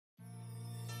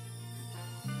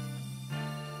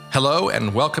Hello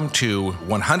and welcome to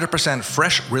 100%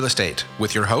 Fresh Real Estate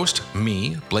with your host,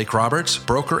 me, Blake Roberts,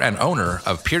 broker and owner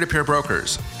of Peer-to-Peer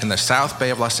Brokers in the South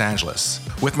Bay of Los Angeles.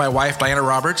 With my wife, Diana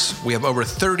Roberts, we have over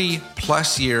 30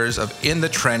 plus years of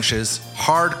in-the-trenches,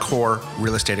 hardcore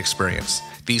real estate experience.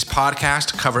 These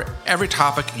podcasts cover every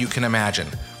topic you can imagine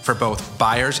for both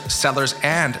buyers, sellers,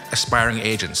 and aspiring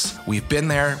agents. We've been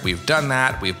there, we've done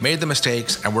that, we've made the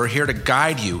mistakes, and we're here to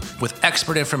guide you with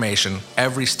expert information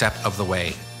every step of the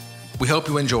way. We hope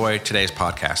you enjoy today's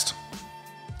podcast.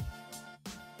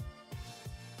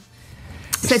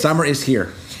 Summer is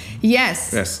here.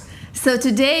 Yes. So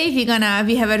today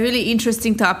we have a really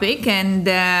interesting topic, and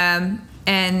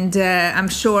I'm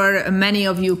sure many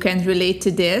of you can relate to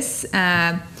this.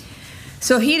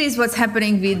 So here is what's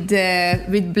happening with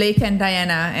Blake and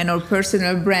Diana and our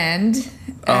personal brand.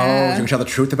 Can you tell the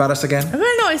truth about us again?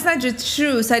 Well, no, it's not just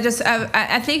truth.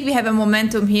 I think we have a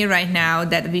momentum here right now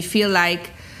that we feel like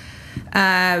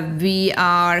we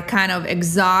are kind of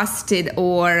exhausted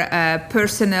or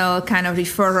personal kind of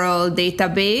referral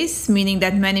database, meaning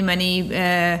that many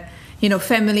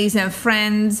families and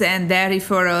friends and their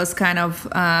referrals kind of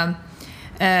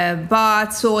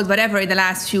bought, sold, whatever in the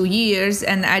last few years.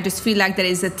 And I just feel like there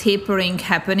is a tapering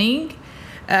happening.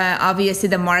 Obviously,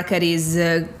 the market is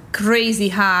crazy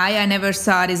high. I never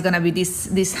thought it's going to be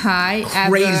this high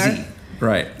Crazy. Ever.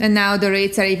 Right. And now the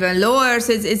rates are even lower.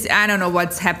 So it's I don't know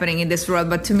what's happening in this world,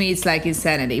 but to me it's like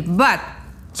insanity. But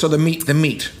so the meat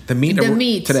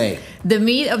today. The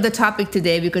meat of the topic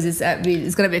today, because it's going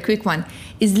to be a quick one,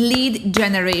 is lead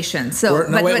generation. So,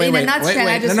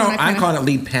 I'm calling it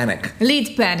lead panic.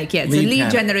 Lead panic, yes. Lead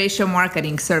generation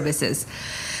marketing services.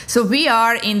 So we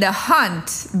are in the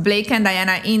hunt, Blake and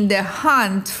Diana, in the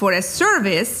hunt for a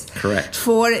service. Correct.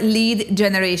 For lead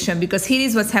generation, because here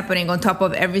is what's happening on top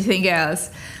of everything else.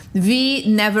 We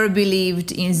never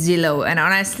believed in Zillow, and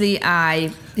honestly,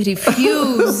 I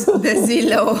refuse the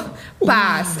Zillow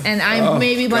pass. And I'm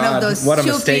maybe one of those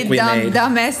stupid,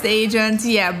 dumbest agents.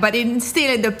 Yeah, but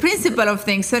still, the principle of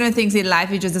things, certain things in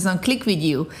life, it just doesn't click with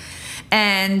you.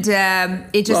 And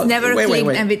it just never clicked.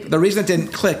 Wait. And the reason it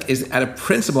didn't click is at a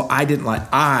principle I didn't like.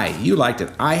 You liked it.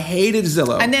 I hated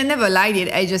Zillow. And I never liked it.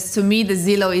 To me, the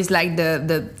Zillow is like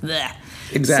the bleh.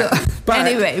 Exactly. So, but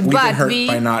anyway, we've been hurt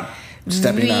by not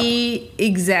stepping up.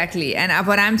 Exactly. And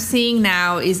what I'm seeing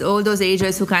now is all those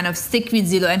agents who kind of stick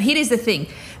with Zillow. And here is the thing.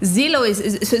 Zillow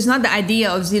so it's not the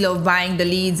idea of Zillow buying the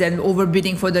leads and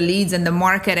overbidding for the leads and the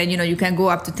market. And, you can go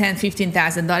up to $10,000,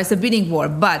 $15,000. It's a bidding war.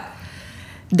 But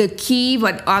the key,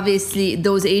 what obviously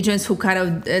those agents who kind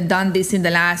of done this in the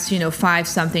last,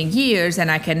 5-something years, and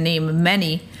I can name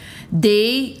many,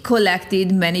 they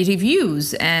collected many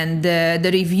reviews, and the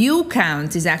review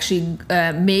count is actually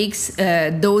makes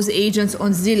those agents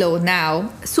on Zillow now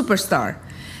superstar.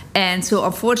 And so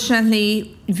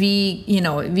unfortunately,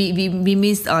 we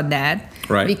missed on that.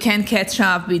 Right. We can catch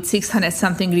up with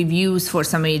 600-something reviews for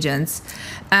some agents,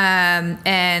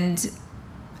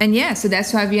 And yeah, so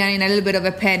that's why we are in a little bit of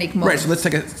a panic mode. Right, so let's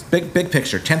take a big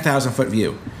picture, 10,000-foot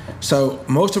view. So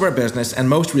most of our business, and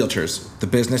most realtors, the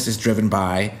business is driven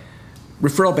by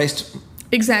referral-based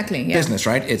business,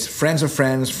 right? It's friends of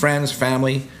friends,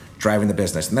 family, driving the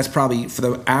business. And that's probably, for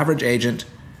the average agent,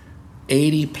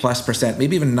 80+%,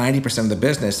 maybe even 90% of the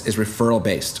business is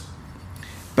referral-based.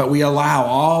 But we allow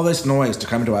all this noise to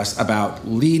come to us about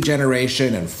lead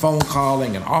generation and phone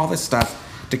calling and all this stuff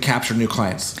to capture new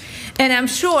clients. And I'm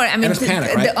sure,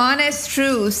 panic, right? The honest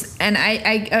truth, and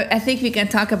I think we can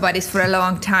talk about this for a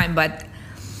long time, but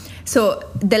so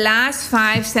the last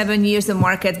 5-7 years, the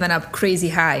market went up crazy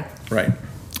high. Right.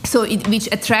 So which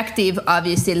attractive,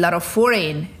 obviously, a lot of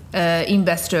foreign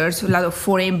investors, a lot of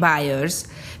foreign buyers,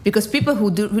 because people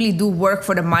who really do work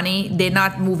for the money, they're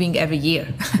not moving every year.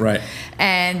 Right.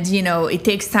 And, it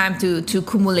takes time to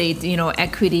accumulate,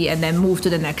 equity and then move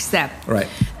to the next step. Right.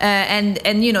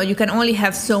 And you can only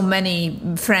have so many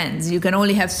friends. You can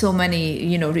only have so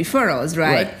many, referrals,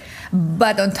 right?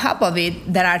 But on top of it,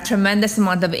 there are a tremendous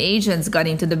amount of agents got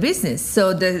into the business.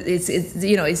 So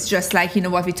it's just like,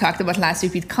 what we talked about last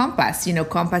week with Compass.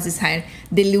 Compass is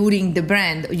diluting the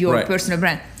brand, your personal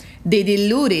brand. They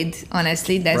diluted,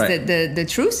 honestly, that's the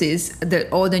truth is,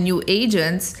 all the new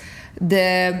agents,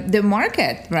 the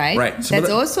market, right? Right. So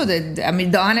that's also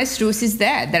the honest truth is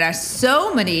that there are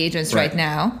so many agents right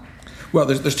now. Well,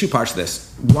 there's two parts to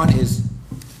this. One is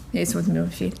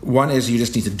you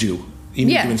just need to do. You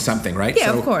need to be doing something, right?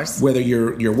 Yeah, so of course. Whether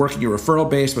you're working your referral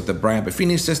base with the Brian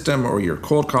Buffini system, or you're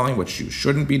cold calling, which you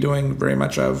shouldn't be doing very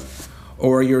much of,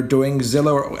 or you're doing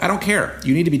Zillow, I don't care.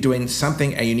 You need to be doing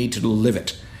something, and you need to live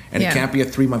it. And it can't be a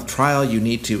 3-month trial. You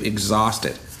need to exhaust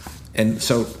it. And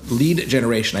so lead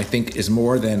generation, I think, is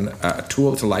more than a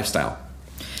tool, it's a lifestyle.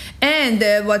 And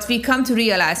what we come to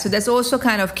realize, so that's also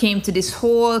kind of came to this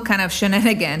whole kind of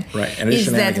shenanigan, right. And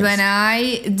is that when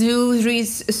I do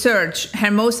research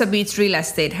Hermosa Beach real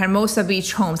estate, Hermosa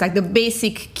Beach homes, like the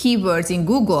basic keywords in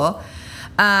Google,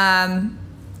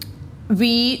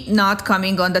 we not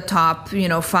coming on the top,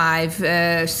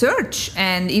 5 search.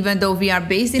 And even though we are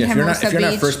based in Hermosa Beach, if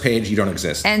you're not first page, you don't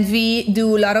exist. And we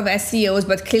do a lot of SEOs,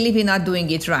 but clearly we're not doing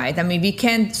it right. I mean, we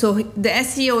can't. So the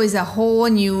SEO is a whole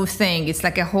new thing. It's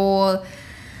like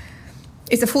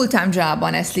it's a full-time job,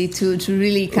 honestly, to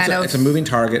really It's a moving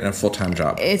target and a full-time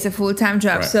job. It's a full-time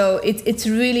job. Right. So it's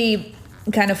really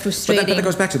kind of frustrating. But that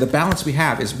goes back to the balance we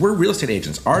have is we're real estate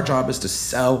agents. Our job is to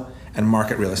sell and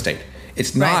market real estate.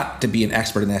 It's not to be an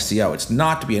expert in SEO. It's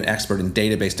not to be an expert in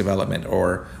database development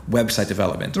or website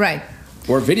development. Right.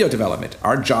 Or video development.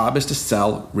 Our job is to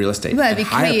sell real estate. Well, we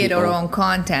create our own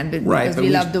content because we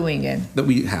love doing it. That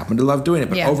we happen to love doing it.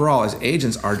 But overall, as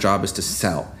agents, our job is to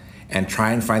sell and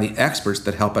try and find the experts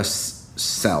that help us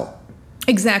sell.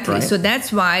 Exactly. Right? So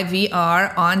that's why we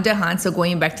are on the hunt. So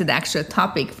going back to the actual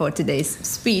topic for today's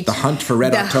speech. The hunt for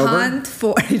Red October. The hunt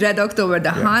for Red October.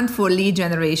 The hunt for lead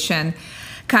generation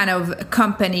kind of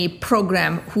company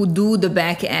program who do the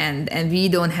back end, and we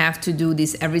don't have to do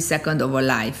this every second of our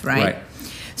life, right?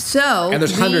 So and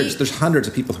there's hundreds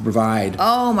of people who provide.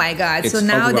 Oh my God! So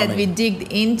now that we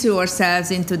digged into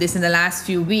ourselves into this in the last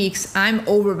few weeks, I'm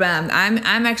overwhelmed.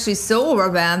 I'm actually so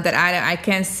overwhelmed that I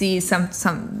can't see some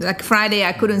like Friday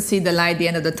I couldn't see the light at the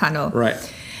end of the tunnel. Right.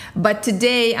 But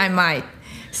today I might.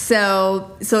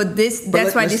 So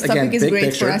that's why this topic is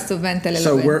great for us to vent a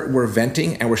little bit. So we're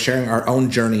venting and we're sharing our own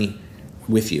journey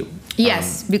with you.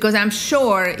 Yes, because I'm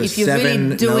sure if you're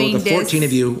really doing the 14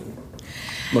 of you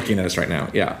looking at us right now,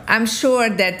 I'm sure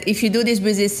that if you do this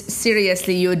business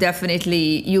seriously, you're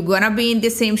gonna be in the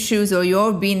same shoes, or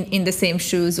you're being in the same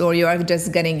shoes, or you're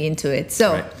just getting into it.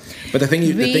 So, right. But the thing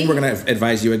we're gonna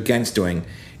advise you against doing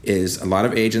is a lot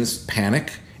of agents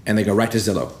panic. And they go right to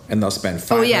Zillow, and they'll spend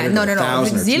 $500. Oh yeah, no.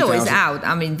 Zillow is out.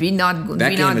 I mean, we're not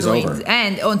doing. Over.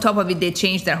 And on top of it, they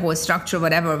changed their whole structure,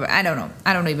 whatever. I don't know.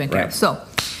 I don't even care. Right. So,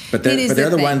 but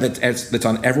they're the one that's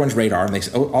on everyone's radar, and they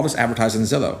say, "Oh, I'll just advertise on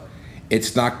Zillow."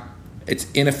 It's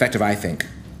ineffective. I think.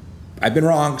 I've been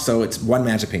wrong, so it's one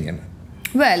man's opinion.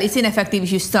 Well, it's ineffective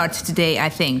if you start today, I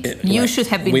think. You should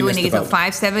have been doing it for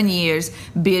 5-7 years,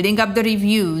 building up the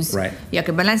reviews. Right. Yeah,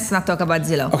 okay, but let's not talk about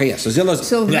Zillow. Okay, yeah, so Zillow's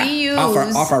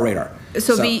off our radar.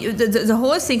 So the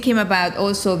whole thing came about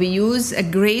also, we use a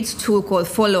great tool called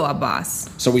Follow Up Boss.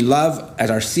 So we love as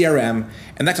our CRM,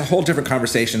 and that's a whole different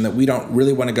conversation that we don't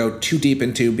really want to go too deep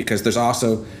into because there's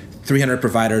also 300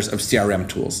 providers of CRM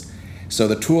tools. So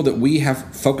the tool that we have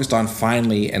focused on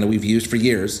finally and that we've used for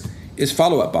years is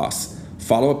Follow Up Boss.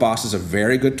 Follow Up Boss is a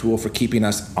very good tool for keeping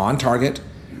us on target,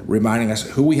 reminding us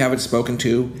who we haven't spoken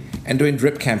to, and doing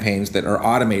drip campaigns that are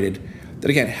automated that,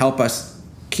 again, help us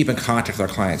keep in contact with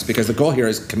our clients because the goal here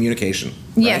is communication.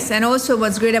 Right? Yes, and also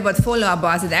what's great about Follow Up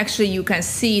Boss is actually you can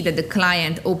see that the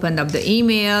client opened up the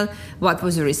email, what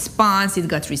was the response, it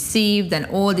got received, and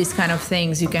all these kind of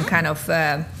things you can kind of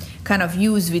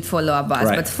use with Follow Up Boss.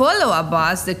 Right. But Follow Up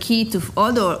Boss, the key to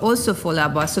also Follow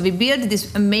Up Boss. So we built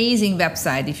this amazing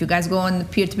website. If you guys go on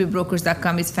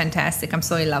peertopeerbrokers.com, it's fantastic. I'm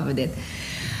so in love with it.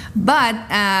 But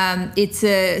it's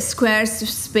a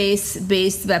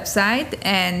Squarespace-based website,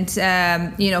 and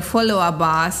Follow Up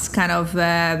Boss kind of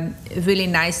really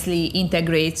nicely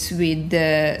integrates with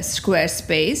the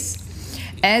Squarespace,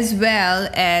 as well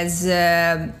as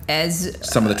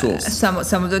some of the tools.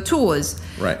 Some of the tools.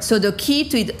 Right. So the key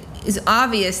to it is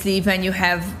obviously when you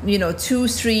have 2,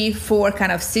 3, 4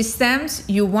 kind of systems,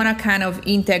 you want to kind of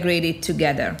integrate it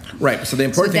together. Right. So the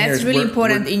important thing here is that's really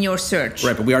important in your search.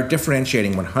 Right. But we are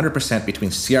differentiating 100%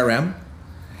 between CRM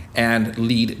and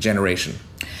lead generation.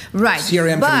 Right.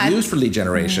 CRM can be used for lead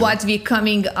generation. What we're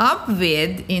coming up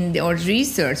with in our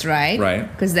research, right?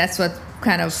 Right. Because that's what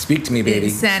kind of speak to me, baby.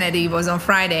 Insanity was on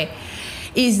Friday.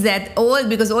 Is that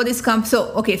because all this comes,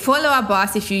 so okay, Follow Up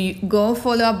Boss, if you go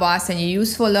Follow Up Boss and you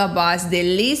use Follow Up Boss, they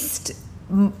list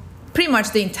pretty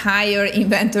much the entire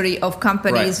inventory of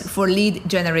companies for lead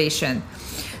generation.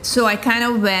 So I kind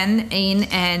of went in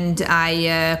and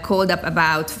I called up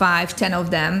about 5-10 of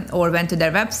them, or went to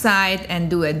their website and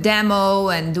do a demo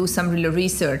and do some real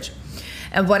research.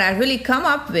 And what I really come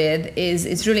up with is,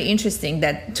 it's really interesting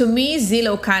that to me,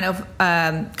 Zillow kind of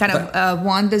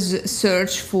won the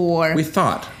search for. We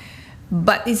thought.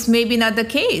 But it's maybe not the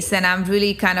case. And I'm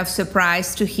really kind of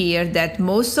surprised to hear that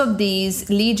most of these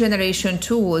lead generation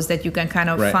tools that you can kind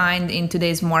of find in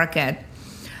today's market,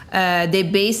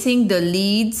 they're basing the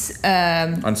leads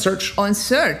on search. On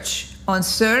search,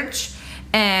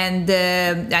 and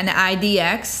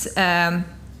IDX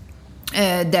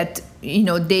that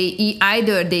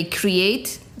they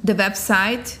create the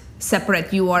website, separate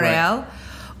URL. Right.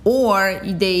 Or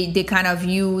they kind of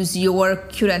use your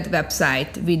current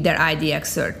website with their IDX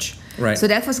search. Right. So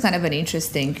that was kind of an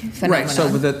interesting phenomenon. Right. So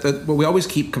what we always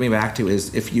keep coming back to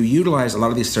is if you utilize a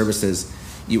lot of these services,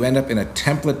 you end up in a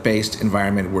template-based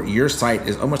environment where your site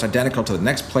is almost identical to the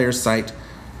next player's site,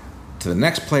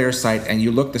 and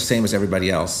you look the same as everybody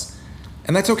else.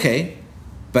 And that's okay,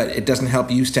 but it doesn't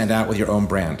help you stand out with your own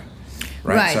brand.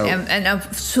 Right.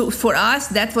 So for us,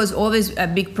 that was always a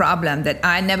big problem, that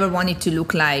I never wanted to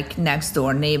look like next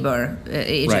door neighbor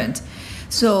agent. Right.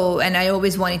 So, and I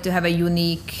always wanted to have a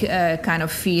unique kind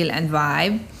of feel and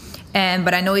vibe.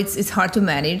 But I know it's hard to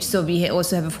manage. So we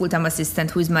also have a full-time assistant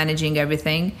who is managing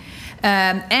everything.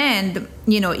 And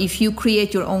if you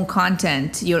create your own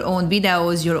content, your own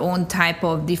videos, your own type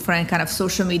of different kind of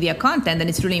social media content, then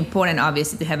it's really important,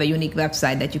 obviously, to have a unique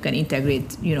website that you can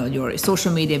integrate, your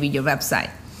social media with your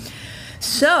website.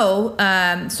 So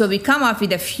we come up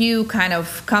with a few kind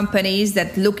of companies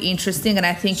that look interesting, and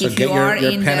I think if you are in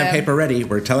your pen and paper ready,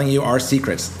 we're telling you our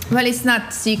secrets. Well, it's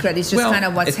not secret; it's just kind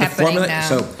of what's happening now.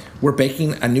 So we're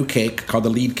baking a new cake called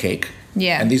the Lead Cake.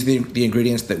 Yeah. And these are the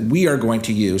ingredients that we are going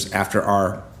to use after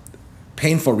our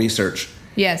painful research.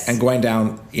 Yes. And going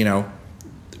down,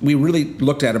 we really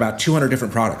looked at about 200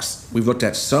 different products. We've looked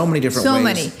at so many different ways. So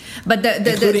many. But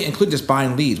including just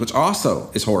buying leads, which also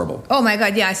is horrible. Oh my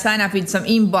God, yeah, I signed up with some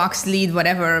inbox lead,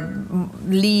 whatever,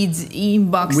 leads,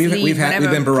 inbox lead, we've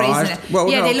been barraged.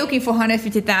 They're looking for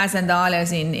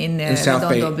 $150,000 in South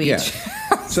Redondo Bay. Beach. Yeah.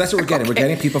 So that's what we're getting. Okay. We're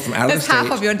getting people from out of the state. That's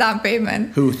half of your down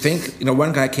payment. Who think,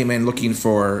 one guy came in looking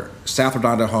for South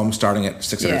Redondo homes starting at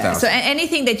 $600,000. Yeah. So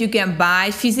anything that you can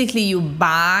buy, physically you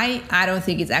buy, I don't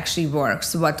think it actually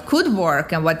works. What could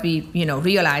work and what we,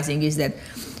 realizing is that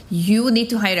you need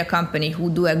to hire a company who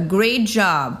do a great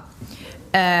job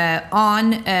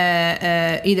on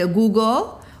either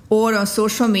Google or on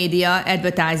social media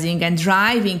advertising and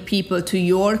driving people to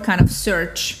your kind of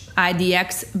search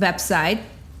IDX website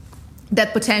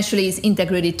that potentially is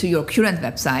integrated to your current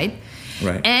website.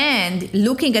 Right. And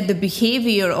looking at the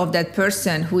behavior of that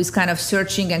person who is kind of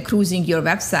searching and cruising your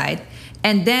website,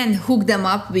 and then hook them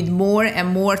up with more and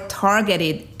more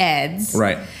targeted ads.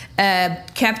 Right.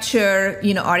 Capture,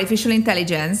 artificial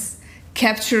intelligence,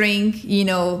 capturing,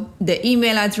 the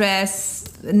email address,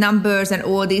 numbers, and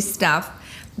all this stuff.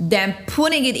 Then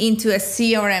putting it into a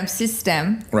CRM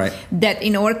system. Right. That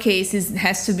in our case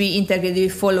has to be integrated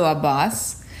with Follow-Up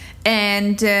Boss.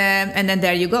 And then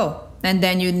there you go. And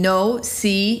then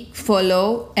see,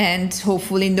 follow, and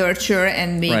hopefully nurture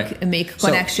and make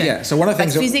connection. So one of the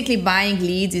things, physically buying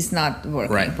leads is not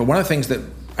working. Right. But one of the things that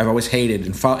I've always hated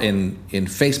in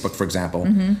Facebook, for example,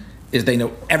 is they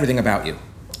know everything about you.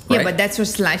 Right? Yeah, but that's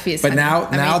what life is. But now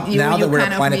that we're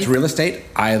applying it to real estate,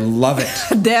 I love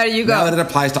it. There you go. Now that it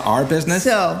applies to our business,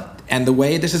 and the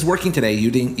way this is working today,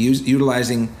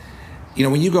 utilizing.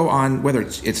 When you go on, whether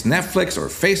it's Netflix or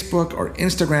Facebook or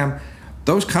Instagram,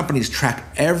 those companies track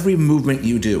every movement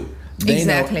you do. They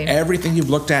know everything you've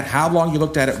looked at, how long you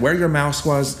looked at it, where your mouse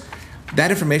was.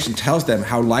 That information tells them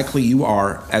how likely you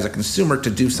are as a consumer to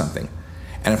do something.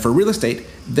 And for real estate,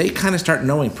 they kind of start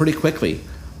knowing pretty quickly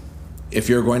if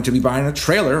you're going to be buying a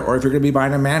trailer or if you're going to be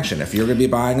buying a mansion, if you're going to be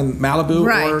buying in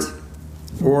Malibu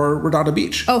or Redondo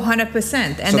Beach. Oh, 100%.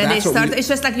 And so then they start, it's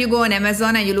just like you go on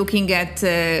Amazon and you're looking at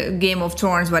Game of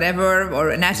Thrones, whatever,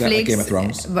 or Netflix. Is that like Game of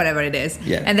Thrones? Whatever it is.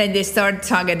 Yeah. And then they start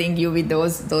targeting you with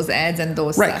those ads and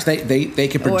those stuff. Right, they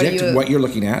can predict what you're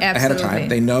looking at ahead of time.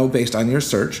 They know based on your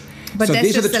search. But so that's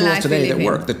these are the tools today that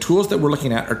work. In. The tools that we're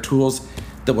looking at are tools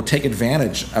that will take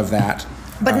advantage of that.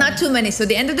 But not too many. So at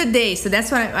the end of the day, so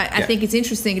that's why I think it's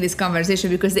interesting in this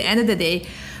conversation, because at the end of the day,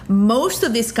 most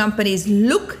of these companies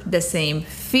look the same,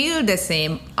 feel the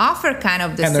same, offer kind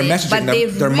of the same, but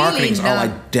their marketing is all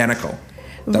identical.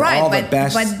 They're all the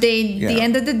best. But the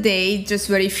end of the day, just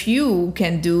very few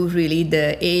can do really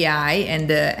the AI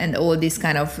and all this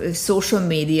kind of social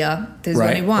media. There's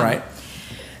only one. Right.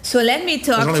 So let me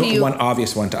talk to you. There's only one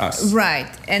obvious one to us. Right,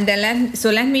 and then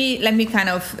let me kind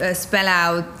of spell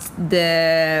out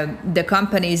the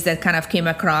companies that kind of came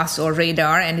across our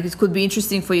radar, and it could be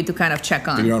interesting for you to kind of check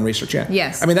on. Do your own research, yeah.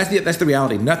 Yes. I mean, that's the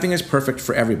reality. Nothing is perfect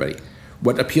for everybody.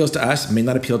 What appeals to us may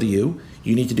not appeal to you.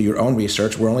 You need to do your own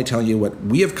research. We're only telling you what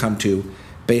we have come to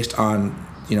based on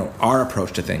our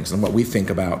approach to things and what we think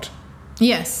about.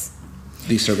 Yes.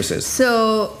 These services.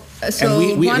 So what's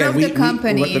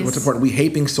companies. important, we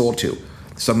hate being sold to.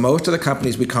 So most of the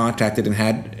companies we contacted and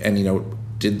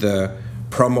did the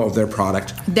promo of their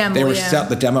product, they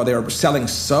were selling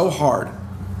so hard.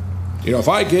 If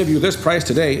I give you this price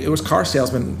today, it was car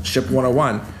salesmanship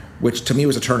 101, which to me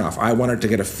was a turnoff. I wanted to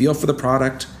get a feel for the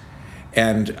product,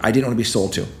 and I didn't want to be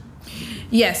sold to.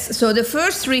 Yes. So the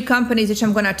first three companies which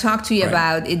I'm going to talk to you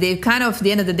about, they kind of, at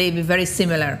the end of the day, be very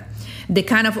similar. They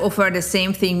kind of offer the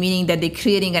same thing, meaning that they're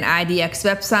creating an IDX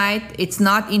website. It's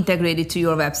not integrated to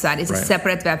your website. It's a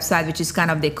separate website, which is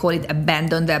kind of, they call it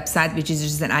abandoned website, which is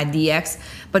just an IDX.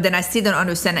 But then I still don't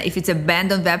understand if it's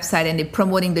abandoned website and they're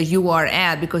promoting the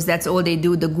URL because that's all they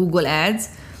do, the Google ads,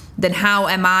 then how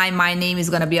am my name is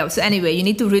going to be up? So anyway, you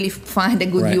need to really find a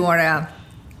good URL.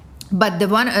 But the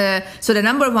one, so the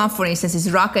number one, for instance,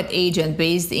 is Rocket Agent,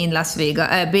 based in Las Vegas,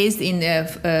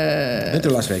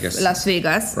 Las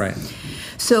Vegas. Right.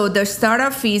 So the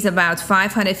startup fee is about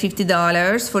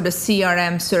 $550 for the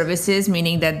CRM services,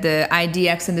 meaning that the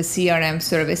IDX and the CRM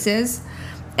services,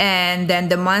 and then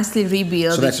the monthly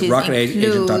rebuild. So that's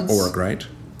rocketagent.org, right?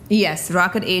 Yes,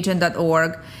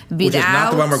 rocketagent.org. Which is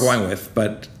not the one we're going with,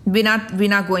 but we're not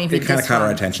going with this one. It kind of caught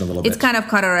our attention a little bit. It's kind of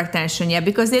caught our attention, yeah,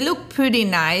 because they look pretty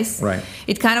nice. Right.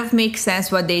 It kind of makes sense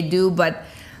what they do, but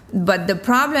the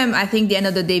problem, I think, at the end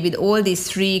of the day, with all these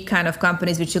three kind of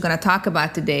companies, which we're going to talk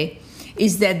about today,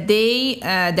 is that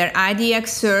their IDX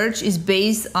search is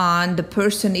based on the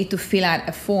person need to fill out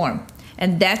a form,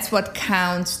 and that's what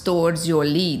counts towards your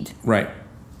lead. Right.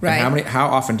 Right. And how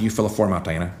often do you fill a form out,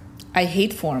 Diana? I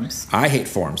hate forms. I hate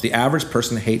forms. The average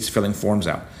person hates filling forms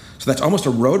out. So that's almost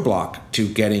a roadblock to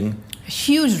getting... A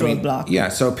huge roadblock. Yeah,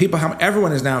 so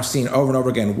everyone is now seeing over and over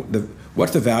again,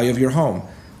 what's the value of your home?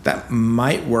 That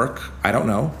might work, I don't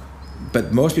know.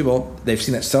 But most people, they've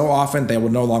seen it so often, they will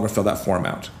no longer fill that form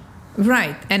out.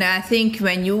 Right. And I think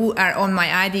when you are on my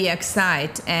IDX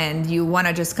site and you want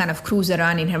to just kind of cruise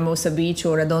around in Hermosa Beach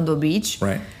or Redondo Beach...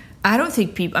 Right. I don't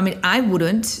think I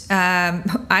wouldn't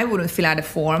fill out a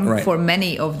form for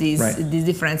many of these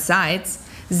different sites.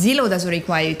 Zillow doesn't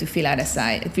require you to fill out a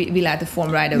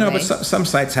form right away. No, but some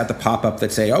sites have the pop-up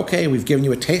that say, okay, we've given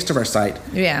you a taste of our site.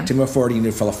 Yeah. To move forward, you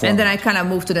need to fill a form. And then I kind of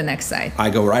move to the next site. I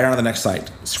go right on to the next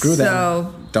site. Screw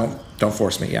them. Don't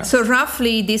force me, yeah. So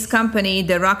roughly, this company,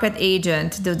 the Rocket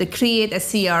Agent, they create a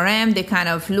CRM. They kind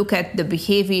of look at the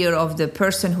behavior of the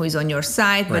person who is on your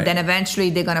site, but then eventually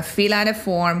they're going to fill out a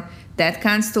form that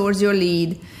counts towards your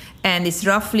lead. And it's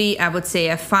roughly, I would say,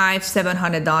 a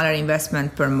 $500-700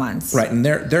 investment per month. Right, and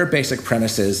their basic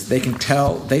premise is they can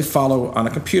tell, they follow on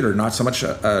a computer, not so much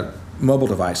a mobile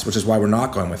device, which is why we're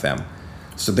not going with them.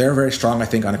 So they're very strong, I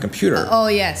think, on a computer. Oh,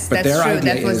 yes, but that's true.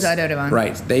 That was the other one.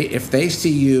 Right. If they see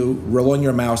you rolling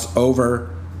your mouse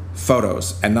over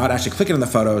photos and not actually clicking on the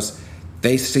photos,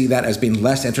 they see that as being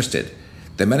less interested.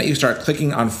 The minute you start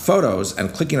clicking on photos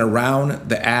and clicking around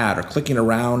the ad or clicking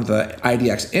around the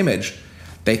IDX image,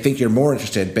 they think you're more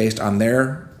interested based on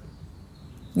their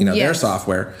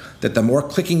software, that the more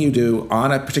clicking you do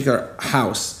on a particular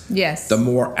house, the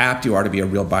more apt you are to be a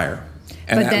real buyer.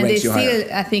 And but then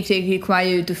I think they require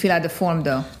you to fill out the form,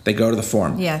 though. They go to the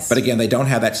form. Yes. But again, they don't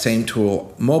have that same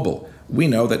tool mobile. We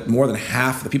know that more than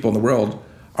half the people in the world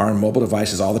are on mobile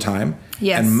devices all the time.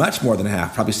 Yes. And much more than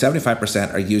half, probably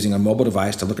 75%, are using a mobile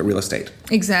device to look at real estate.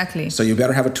 Exactly. So you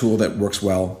better have a tool that works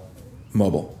well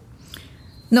mobile.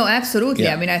 No, absolutely.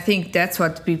 Yeah. I mean, I think that's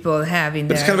what people have in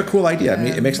there. But it's kind of a cool idea. I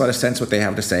mean, it makes a lot of sense what they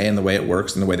have to say and the way it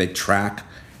works and the way they track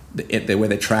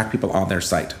people on their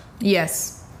site.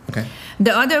 Yes. Okay.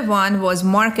 The other one was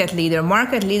Market Leader.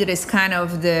 Market Leader is kind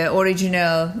of the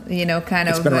original,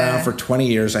 It's been around for 20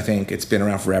 years, I think. It's been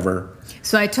around forever.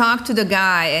 So I talked to the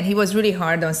guy, and he was really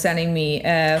hard on selling me.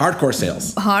 Hardcore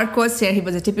sales. Hardcore sale. He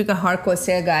was a typical hardcore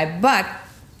sale guy. But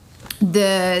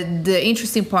the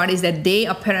interesting part is that they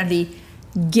apparently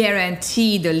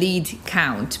guarantee the lead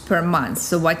count per month.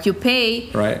 So what you pay,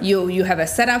 you have a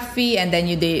setup fee, and then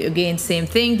again, same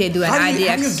thing. They do an IDX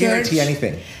How do you guarantee search.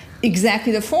 anything?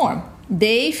 Exactly, the form.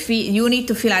 You need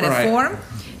to fill out a form.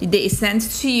 They send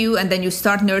to you, and then you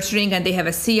start nurturing, and they have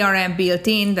a CRM built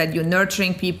in that you're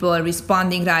nurturing people,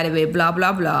 responding right away, blah,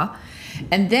 blah, blah.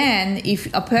 And then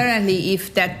if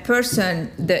that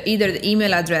person, either the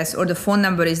email address or the phone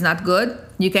number is not good,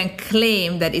 you can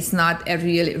claim that it's not a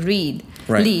real lead.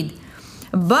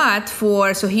 But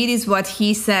so here is what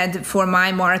he said for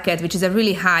my market, which is a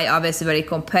really high, obviously very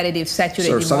competitive,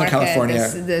 saturated market. So Southern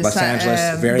California, Los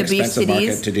Angeles, very expensive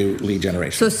market to do lead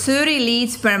generation. So 30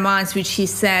 leads per month, which he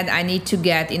said I need to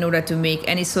get in order to make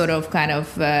any sort of kind of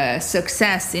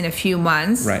success in a few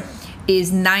months. Right.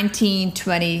 is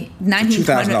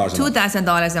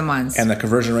 $2,000 a month. And the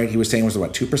conversion rate he was saying was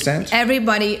what,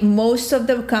 2%? Most of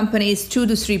the companies, 2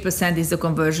 to 3% is the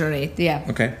conversion rate. Yeah.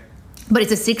 Okay. But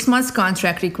it's a 6-month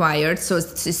contract required, so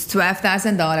it's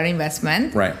 $12,000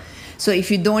 investment. Right. So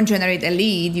if you don't generate a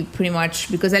lead, you pretty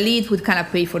much, because a lead would kind of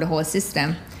pay for the whole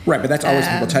system. Right, but that's always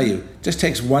people tell you. Just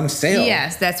takes one sale.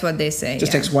 Yes, that's what they say.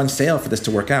 Just takes one sale for this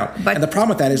to work out. But, and the problem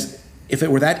with that is, if it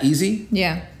were that easy,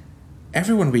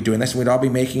 everyone would be doing this, and we'd all be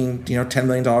making $10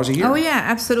 million a year. Oh yeah,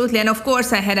 absolutely. And of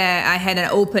course, I had an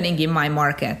opening in my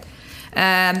market.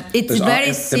 It's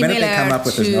very similar. The minute they come up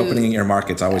with an opening in your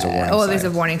market, it's always a warning sign. Always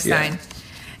a warning sign.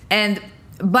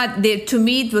 But to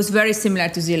me, it was very similar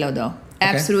to Zillow, though.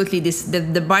 Okay. Absolutely,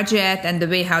 the budget and the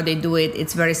way how they do it,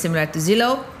 it's very similar to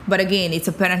Zillow. But again, it's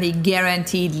apparently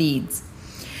guaranteed leads.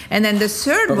 And then the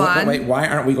third one. Wait, why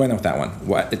aren't we going with that one?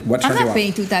 What I'm not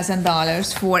paying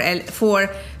 $2,000 for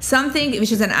something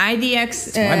which is an IDX.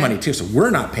 It's my money too, so we're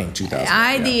not paying $2,000.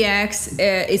 IDX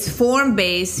it's form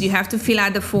based. You have to fill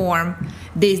out the form.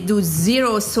 They do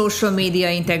zero social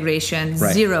media integration.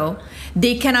 Right. Zero.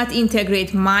 They cannot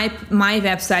integrate my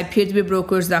website,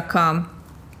 peertopeerbrokers.com,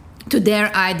 to their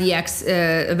IDX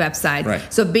website. Right.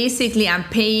 So basically, I'm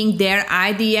paying their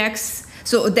IDX.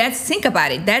 So think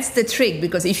about it. That's the trick,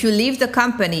 because if you leave the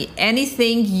company,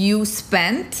 anything you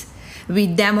spent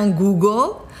with them on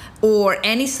Google or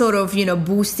any sort of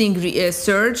boosting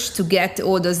search to get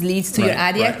all those leads to your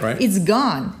IDX, it's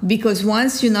gone. Because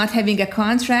once you're not having a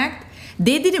contract,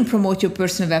 they didn't promote your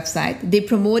personal website. They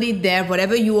promoted their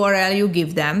whatever URL you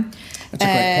give them. That's a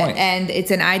great point. And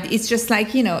it's just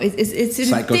like, it's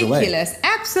ridiculous.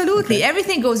 Absolutely. Okay.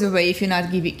 Everything goes away if you're not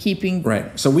keeping.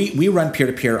 Right. So we run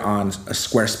peer-to-peer on a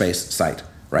Squarespace site,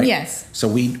 right? Yes. So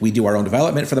we do our own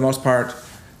development for the most part.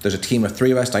 There's a team of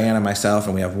 3 of us, Diana, myself,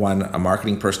 and we have a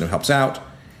marketing person who helps out.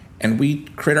 And we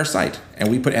create our site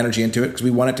and we put energy into it because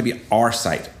we want it to be our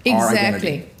site, our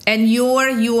identity. And your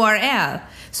URL.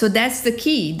 So that's the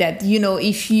key, that,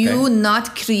 if you're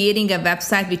not creating a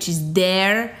website which is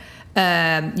their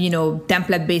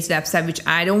template-based website, which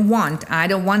I don't want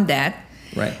that.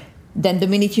 Right. Then the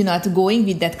minute you're not going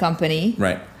with that company,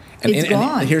 right, it's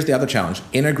gone. And here's the other challenge: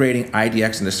 integrating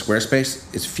IDX into Squarespace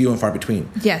is few and far between.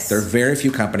 Yes. There are very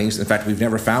few companies. In fact, we've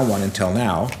never found one until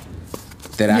now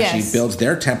that actually builds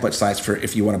their template sites for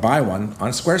if you want to buy one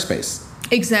on Squarespace.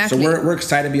 Exactly. So we're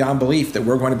excited beyond belief that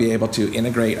we're going to be able to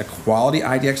integrate a quality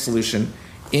IDX solution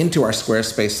into our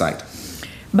Squarespace site.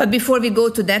 But before we go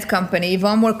to that company,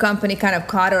 one more company kind of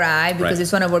caught our eye because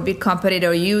it's one of our big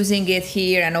competitors using it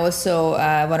here, and also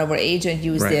one of our agents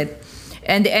used it.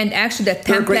 And actually, the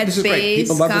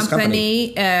template-based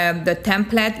company, the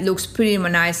template looks pretty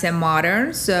nice and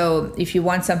modern. So if you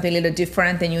want something a little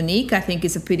different and unique, I think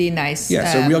it's a pretty nice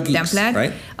so Real Geeks, template.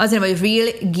 Right? Otherwise,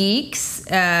 Real Geeks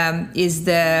is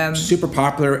the super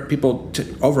popular. People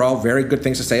overall very good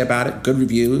things to say about it. Good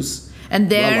reviews. And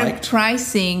their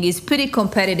pricing is pretty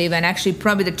competitive, and actually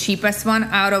probably the cheapest one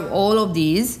out of all of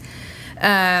these.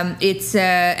 And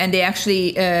they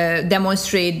actually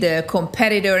demonstrate the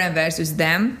competitor and versus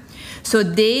them. So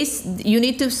you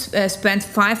need to spend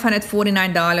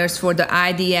 $549 for the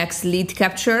IDX lead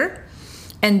capture,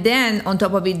 and then on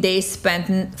top of it, they spent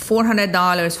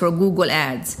 $400 for Google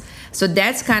Ads. So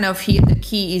that's kind of here the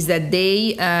key is that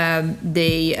they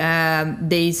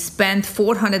spend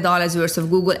 $400 worth of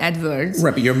Google AdWords.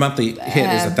 Right, but your monthly hit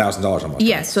is $1,000 almost.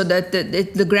 Yes, so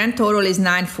the grand total is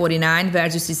 $949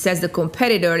 versus it says the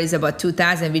competitor is about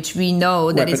 $2,000, which we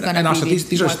know that is going to be. And also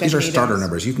these are starter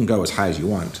numbers. You can go as high as you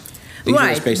want.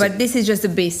 But this is just the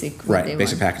basic.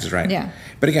 Basic packages, right? Yeah.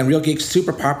 But again, Real Geeks,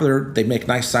 super popular. They make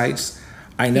nice sites.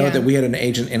 I know that we had an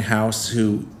agent in-house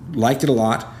who liked it a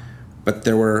lot, but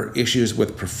there were issues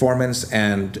with performance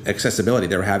and accessibility.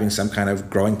 They were having some kind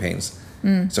of growing pains.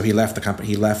 So he left the company.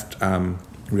 He left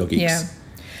Real Geeks. Yeah.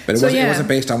 But it wasn't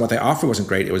based on what they offered wasn't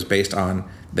great. It was based on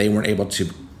they weren't able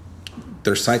to,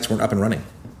 their sites weren't up and running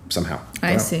somehow.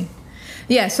 I see.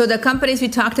 Yeah, so the companies we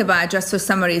talked about, just for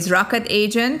summary, is Rocket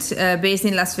Agent, based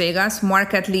in Las Vegas,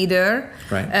 market leader.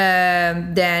 Right.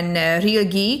 Then Real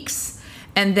Geeks.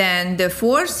 And then the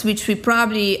fourth, which we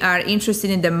probably are interested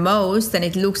in the most, and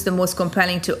it looks the most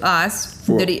compelling to us,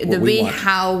 the way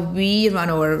how we run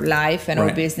our life and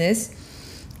our business,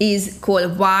 is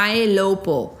called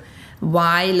YLopo.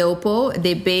 YLopo,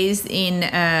 they're based in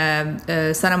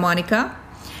Santa Monica.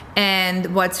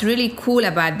 And what's really cool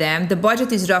about them, the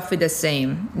budget is roughly the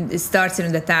same. It starts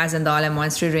in the $1,000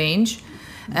 monthly range.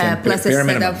 Plus the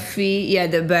setup fee,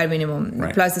 the bare minimum.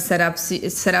 Right. Plus the setup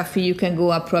fee, you can go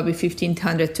up probably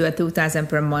 $1,500 to $2,000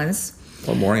 per month.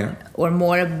 Or more, yeah. Or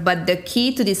more. But the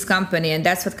key to this company, and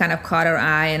that's what kind of caught our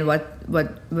eye and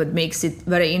what makes it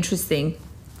very interesting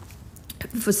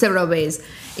for several ways,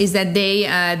 is that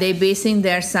they basing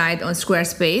their site on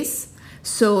Squarespace.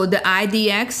 So the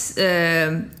IDX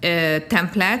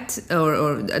template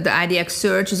or the IDX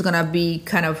search is going to be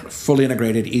kind of fully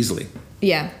integrated easily.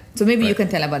 Yeah. So maybe you can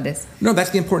tell about this. No, that's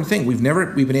the important thing. We've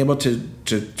been able to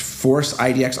force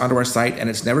IDX onto our site, and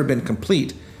it's never been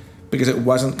complete because it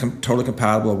wasn't totally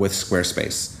compatible with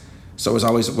Squarespace. So it was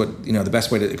always the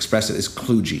best way to express it is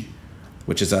kludgy,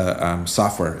 which is a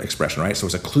software expression, right? So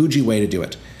it's a kludgy way to do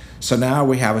it. So now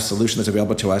we have a solution that's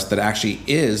available to us that actually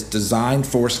is designed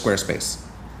for Squarespace.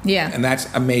 Yeah. And that's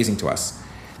amazing to us.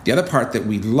 The other part that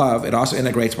we love, it also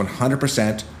integrates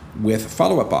 100% with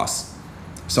Follow Up Boss.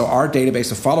 So our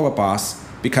database of Follow Up Boss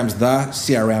becomes the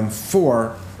CRM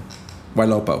for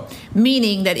Ylopo.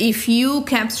 Meaning that if you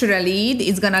capture a lead,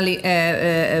 it's going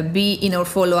to be in our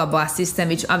Follow Up Boss system,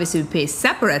 which obviously we pay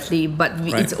separately, but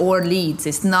it's our leads.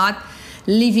 It's not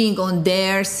living on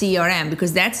their CRM,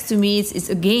 because that's, to me, it's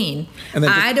a gain.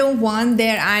 I don't want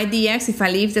their IDX. If I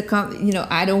leave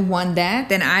I don't want that.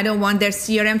 Then I don't want their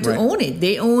CRM to own it.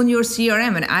 They own your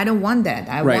CRM, and I don't want that.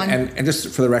 And just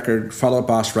for the record, Follow Up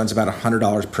Boss runs about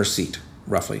 $100 per seat,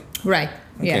 roughly. Right.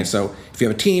 Okay, yeah. So if you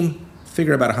have a team,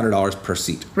 figure about $100 per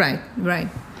seat. Right.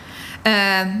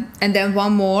 And then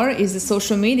one more is the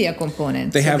social media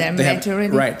component. They have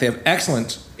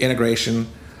excellent integration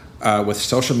with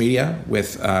social media,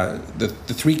 with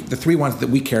the three ones that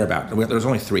we care about. There's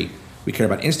only three. We care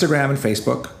about Instagram and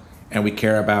Facebook, and we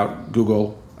care about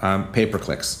Google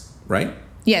pay-per-clicks, right?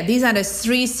 Yeah, these are the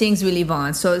three things we live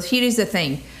on. So here is the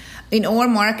thing. In our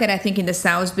market, I think in the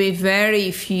South Bay,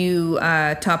 very few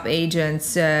top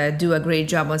agents do a great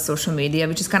job on social media,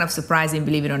 which is kind of surprising,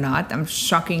 believe it or not. I'm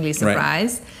shockingly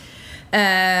surprised.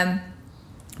 Right.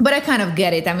 But I kind of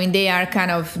get it. I mean, they are kind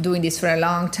of doing this for a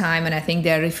long time, and I think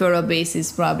their referral base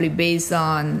is probably based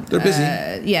on they're busy.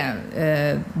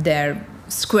 Their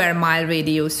square mile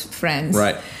radius friends.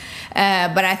 Right.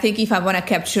 But I think if I want to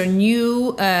capture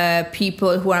new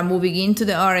people who are moving into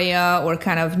the area, or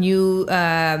kind of new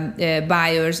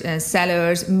buyers and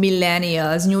sellers,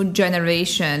 millennials, new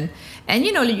generation, and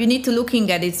you need to looking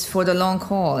at it for the long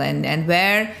haul, and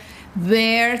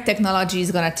where technology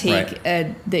is going to take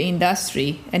the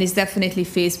industry. And it's definitely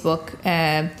Facebook,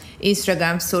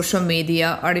 Instagram, social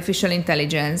media, artificial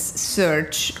intelligence,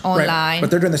 search, online. Right.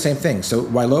 But they're doing the same thing. So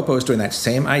Ylopo is doing that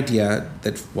same idea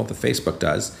that the Facebook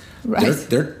does. Right.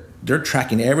 They're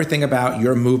tracking everything about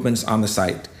your movements on the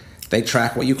site. They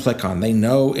track what you click on. They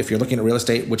know if you're looking at real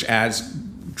estate, which ads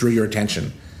drew your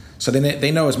attention. So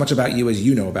they know as much about you as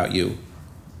you know about you.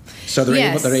 So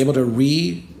they're able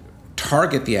to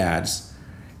target the ads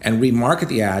and remarket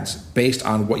the ads based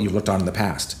on what you looked on in the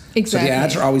past. Exactly. So the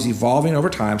ads are always evolving over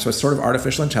time. So it's sort of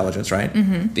artificial intelligence, right?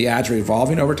 Mm-hmm. The ads are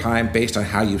evolving over time based on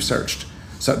how you've searched.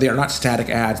 So they are not static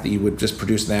ads that you would just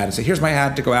produce an ad and say, here's my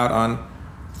ad to go out on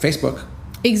Facebook.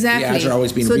 Exactly. The ads are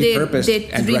always being repurposed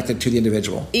and directed to the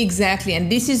individual. Exactly.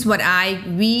 And this is what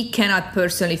we cannot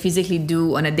personally, physically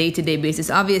do on a day-to-day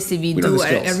basis. Obviously, we do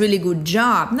a really good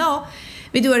job. No,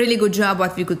 we do a really good job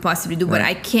what we could possibly do, but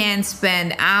I can't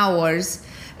spend hours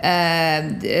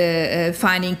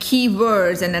finding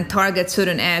keywords and then target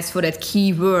certain ads for that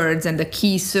keywords and the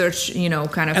key search,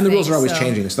 kind of. And the rules are always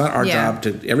changing. It's not our job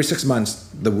to every 6 months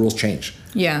the rules change.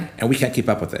 Yeah. And we can't keep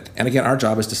up with it. And again, our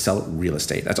job is to sell real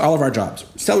estate. That's all of our jobs.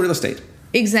 Sell real estate.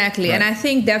 Exactly. Right. And I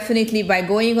think definitely by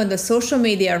going on the social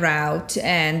media route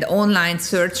and online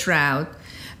search route,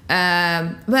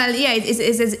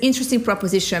 it's an interesting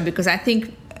proposition, because I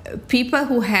think people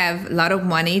who have a lot of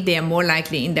money, they are more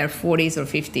likely in their 40s or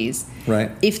 50s, right?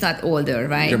 If not older,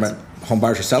 right? You're about home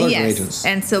buyers or sellers or agents.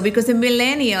 And so because the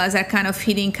millennials are kind of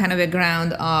hitting kind of a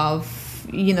ground of,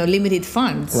 limited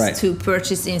funds to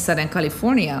purchase in Southern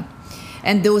California.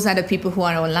 And those are the people who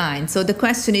are online. So the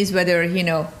question is whether,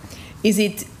 is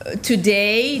it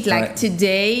today,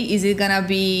 is it going to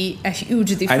be a huge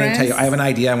difference? I didn't tell you. I have an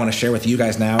idea I want to share with you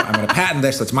guys now. I'm going to patent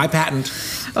this. That's my patent.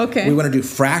 Okay. We want to do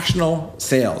fractional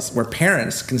sales where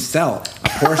parents can sell a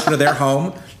portion of their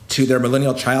home to their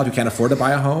millennial child who can't afford to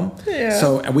buy a home. Yeah.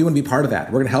 So and we want to be part of that.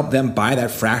 We're going to help them buy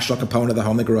that fractional component of the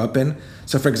home they grew up in.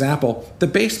 So, for example, the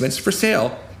basement's for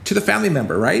sale to the family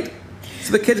member, right?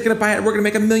 So the kid's going to buy it. We're going to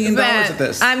make $1 million at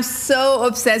this. I'm so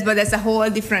obsessed, but that's a whole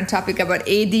different topic about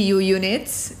ADU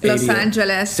units. ADU. Los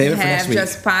Angeles have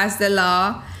just passed the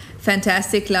law.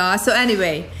 Fantastic law. So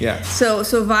anyway, so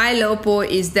Ylopo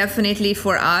is definitely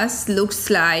for us.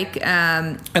 Looks like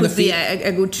could be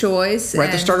a good choice.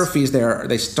 Right. The starter fees there,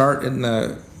 they start in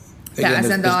the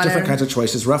 $1,000. There's different kinds of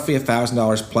choices. Roughly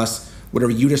 $1,000 plus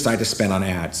whatever you decide to spend on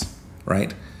ads,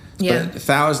 right? Yeah. But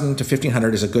 1,000 to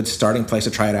 1,500 is a good starting place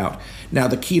to try it out. Now,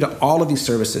 the key to all of these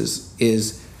services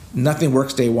is nothing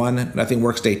works day one, nothing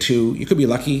works day two. You could be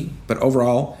lucky, but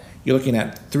overall, you're looking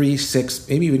at 3, 6,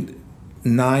 maybe even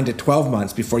 9 to 12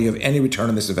 months before you have any return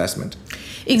on this investment.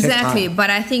 Exactly. But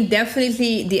I think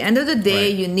definitely the end of the day,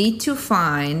 Right. you need to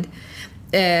find,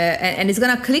 and it's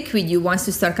going to click with you once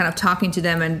you start kind of talking to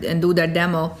them and do their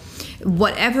demo,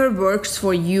 whatever works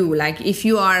for you. Like if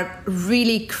you are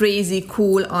really crazy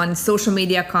cool on social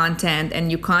media content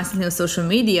and you constantly on social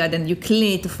media, then you clearly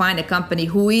need to find a company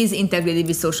who is integrated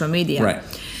with social media. Right.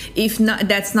 If not,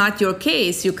 that's not your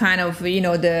case, you kind of,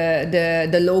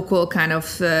 the local kind of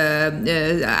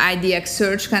IDX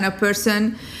search kind of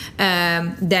person,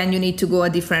 then you need to go a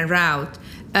different route.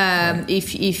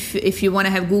 If you want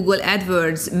to have Google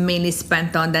AdWords mainly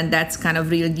spent on, then that's kind of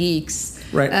real geeks.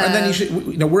 Right. And then you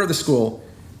should, we're at the school.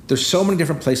 There's so many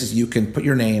different places you can put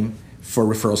your name for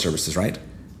referral services, right?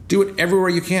 Do it everywhere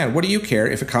you can. What do you care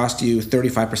if it costs you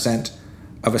 35%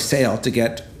 of a sale to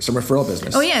get some referral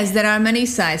business? Oh yes, there are many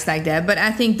sites like that, but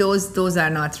I think those are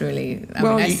not really.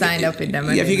 I signed up with them.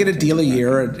 Yeah, if you get a deal a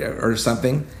year or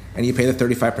something, and you pay the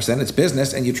 35%, it's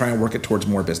business, and you try and work it towards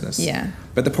more business. Yeah.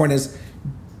 But the point is,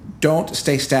 don't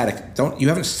stay static. You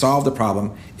haven't solved the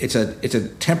problem. It's a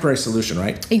temporary solution,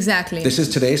 right? Exactly. This is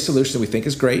today's solution that we think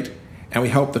is great, and we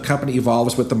hope the company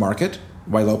evolves with the market,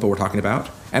 Ylopo we're talking about,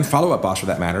 and Follow Up Boss for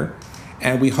that matter.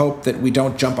 And we hope that we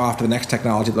don't jump off to the next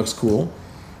technology that looks cool.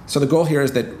 So the goal here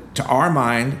is that, to our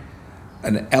mind,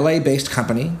 an LA-based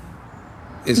company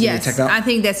is yes, technology. I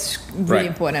think that's really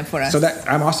important for us. So that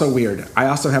I'm also weird. I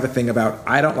also have a thing about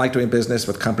I don't like doing business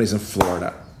with companies in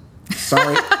Florida.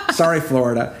 Sorry,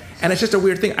 Florida. And it's just a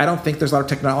weird thing. I don't think there's a lot of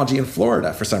technology in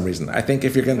Florida for some reason. I think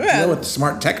if you're going to deal with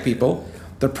smart tech people,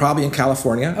 they're probably in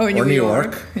California or New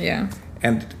York. Yeah.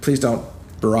 And please don't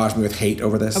barrage me with hate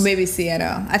over this. Or maybe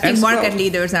Seattle. I think market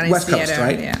leaders are in West Seattle. Coast,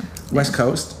 right? Yeah. West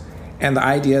Coast. And the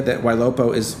idea that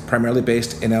Ylopo is primarily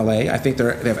based in LA, I think they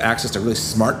have access to really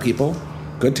smart people,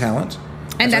 good talent.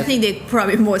 And I think they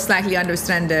probably most likely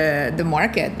understand the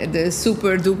market, the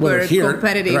super duper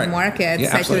competitive market,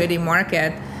 saturated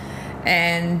market.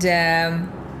 And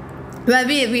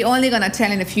we're only gonna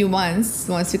tell in a few months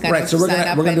once you kind of so we're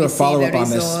gonna do a follow up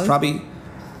on this, probably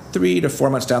 3 to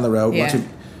 4 months down the road. Yeah.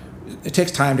 It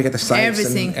takes time to get the sites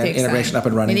and integration up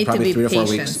and running. Probably 3 to 4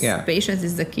 weeks. Yeah, patience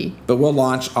is the key. But we'll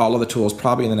launch all of the tools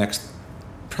probably in the next,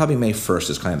 May 1st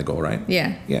is kind of the goal, right?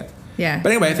 Yeah.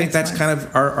 But anyway, I think that's kind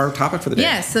of our topic for the day.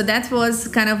 Yeah, so that was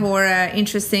kind of our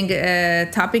interesting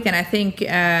topic. And I think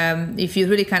if you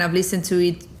really kind of listen to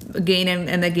it again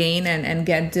and again and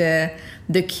get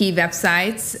the key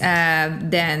websites,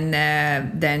 then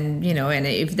and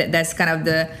if that's kind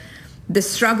of the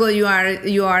struggle you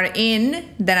are in,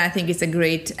 then I think it's a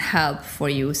great help for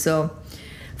you. So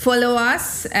follow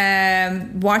us,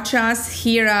 watch us,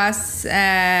 hear us,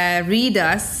 read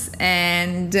us,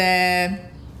 and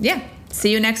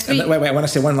see you next week. Wait, I want to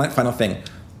say one final thing.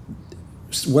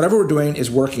 Whatever we're doing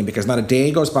is working, because not a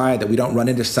day goes by that we don't run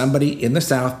into somebody in the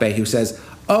South Bay who says,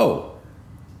 "Oh,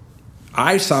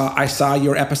 I saw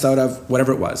your episode of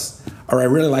whatever it was," or "I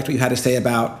really liked what you had to say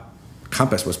about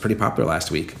Compass, was pretty popular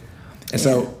last week." And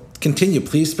so continue,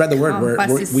 please spread the word.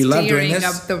 We love doing this.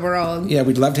 Up the world. Yeah,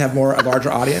 we'd love to have a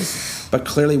larger audience, but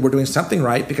clearly we're doing something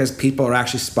right because people are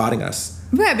actually spotting us.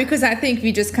 Yeah, because I think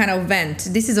we just kind of vent.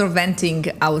 This is our venting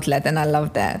outlet, and I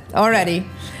love that. Alrighty.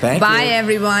 Thank you. Bye,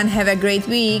 everyone. Have a great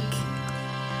week.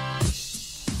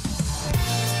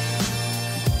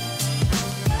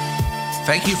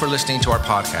 Thank you for listening to our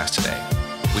podcast today.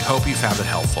 We hope you found it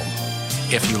helpful.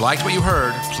 If you liked what you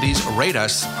heard, please rate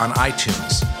us on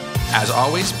iTunes. As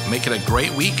always, make it a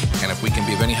great week, and if we can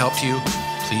be of any help to you,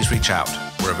 please reach out.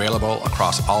 We're available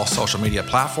across all social media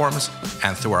platforms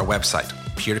and through our website,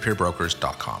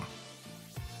 peertopeerbrokers.com.